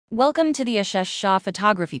Welcome to the Ashesh Shah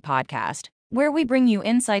Photography Podcast, where we bring you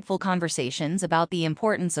insightful conversations about the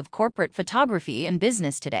importance of corporate photography in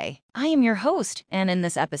business today. I am your host, and in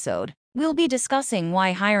this episode, we'll be discussing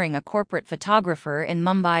why hiring a corporate photographer in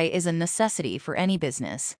Mumbai is a necessity for any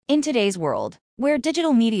business. In today's world, where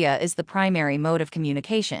digital media is the primary mode of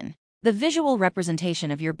communication, the visual representation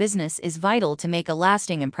of your business is vital to make a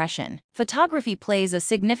lasting impression. Photography plays a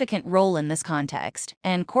significant role in this context,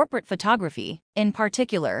 and corporate photography, in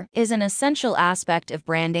particular, is an essential aspect of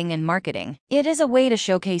branding and marketing. It is a way to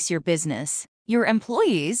showcase your business, your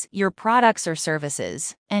employees, your products or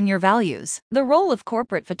services, and your values. The role of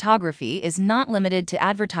corporate photography is not limited to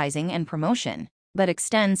advertising and promotion, but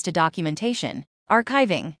extends to documentation,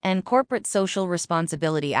 archiving, and corporate social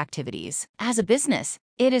responsibility activities. As a business,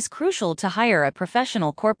 it is crucial to hire a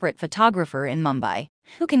professional corporate photographer in Mumbai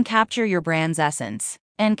who can capture your brand's essence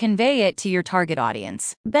and convey it to your target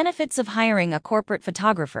audience. Benefits of hiring a corporate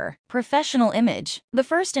photographer. Professional image. The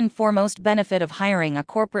first and foremost benefit of hiring a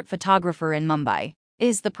corporate photographer in Mumbai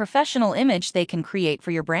is the professional image they can create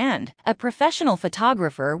for your brand. A professional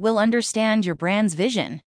photographer will understand your brand's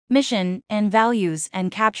vision, mission, and values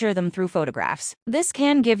and capture them through photographs. This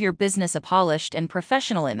can give your business a polished and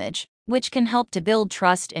professional image, which can help to build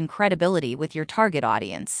trust and credibility with your target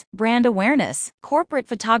audience. Brand awareness. Corporate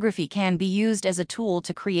photography can be used as a tool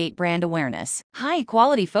to create brand awareness.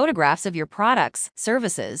 High-quality photographs of your products,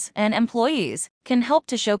 services, and employees can help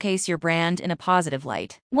to showcase your brand in a positive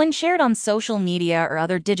light. When shared on social media or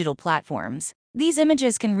other digital platforms, these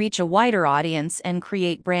images can reach a wider audience and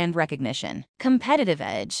create brand recognition. Competitive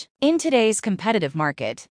edge. In today's competitive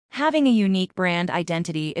market, having a unique brand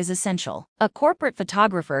identity is essential. A corporate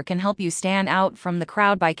photographer can help you stand out from the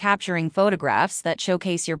crowd by capturing photographs that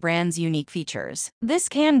showcase your brand's unique features. This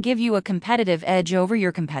can give you a competitive edge over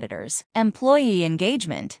your competitors. Employee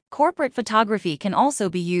engagement. Corporate photography can also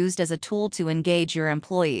be used as a tool to engage your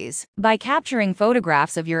employees. By capturing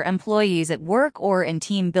photographs of your employees at work or in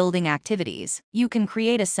team-building activities, you can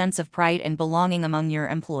create a sense of pride and belonging among your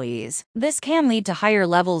employees. This can lead to higher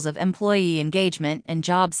levels of employee engagement and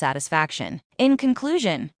job satisfaction. In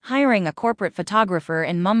conclusion, hiring a corporate photographer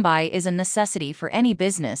in Mumbai is a necessity for any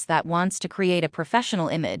business that wants to create a professional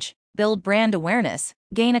image, build brand awareness,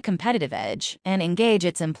 gain a competitive edge, and engage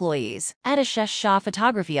its employees. At Ashesh Shah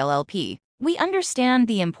Photography LLP, we understand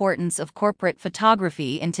the importance of corporate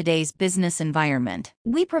photography in today's business environment.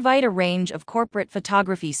 We provide a range of corporate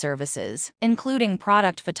photography services, including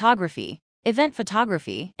product photography, event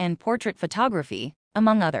photography, and portrait photography,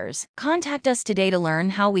 among others. Contact us today to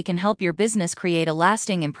learn how we can help your business create a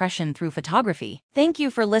lasting impression through photography. Thank you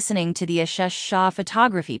for listening to the Ashesh Shah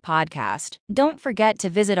Photography Podcast. Don't forget to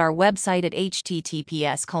visit our website at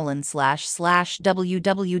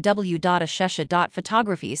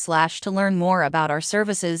https://www.ashesha.photography/ to learn more about our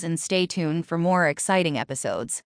services, and stay tuned for more exciting episodes.